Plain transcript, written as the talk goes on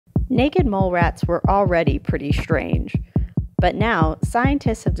Naked mole rats were already pretty strange, but now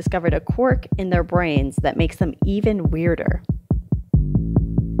scientists have discovered a quirk in their brains that makes them even weirder.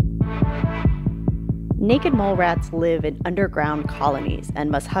 Naked mole rats live in underground colonies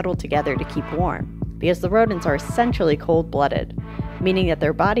and must huddle together to keep warm, because the rodents are essentially cold-blooded, meaning that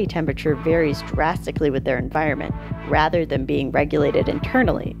their body temperature varies drastically with their environment, rather than being regulated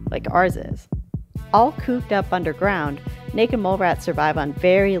internally, like ours is. All cooped up underground, naked mole rats survive on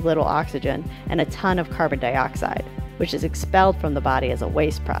very little oxygen and a ton of carbon dioxide, which is expelled from the body as a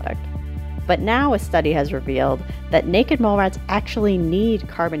waste product. But now a study has revealed that naked mole rats actually need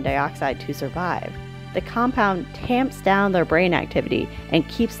carbon dioxide to survive. The compound tamps down their brain activity and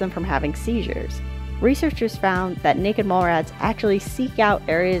keeps them from having seizures. Researchers found that naked mole rats actually seek out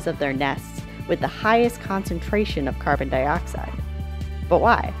areas of their nests with the highest concentration of carbon dioxide. But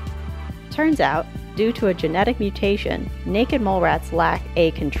why? Turns out, due to a genetic mutation, naked mole rats lack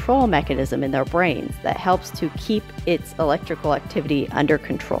a control mechanism in their brains that helps to keep its electrical activity under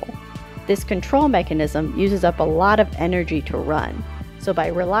control. This control mechanism uses up a lot of energy to run, so by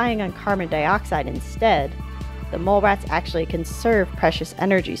relying on carbon dioxide instead, the mole rats actually conserve precious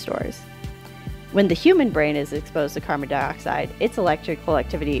energy stores. When the human brain is exposed to carbon dioxide, its electrical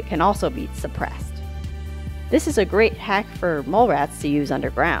activity can also be suppressed. This is a great hack for mole rats to use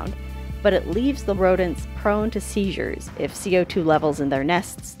underground, but it leaves the rodents prone to seizures if CO2 levels in their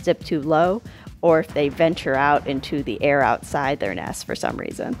nests dip too low, or if they venture out into the air outside their nests for some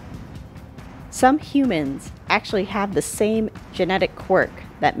reason. Some humans actually have the same genetic quirk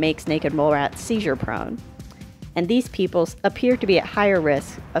that makes naked mole rats seizure prone, and these people appear to be at higher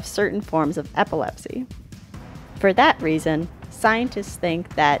risk of certain forms of epilepsy. For that reason, scientists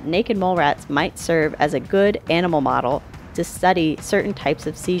think that naked mole rats might serve as a good animal model to study certain types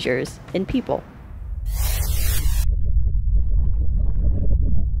of seizures in people.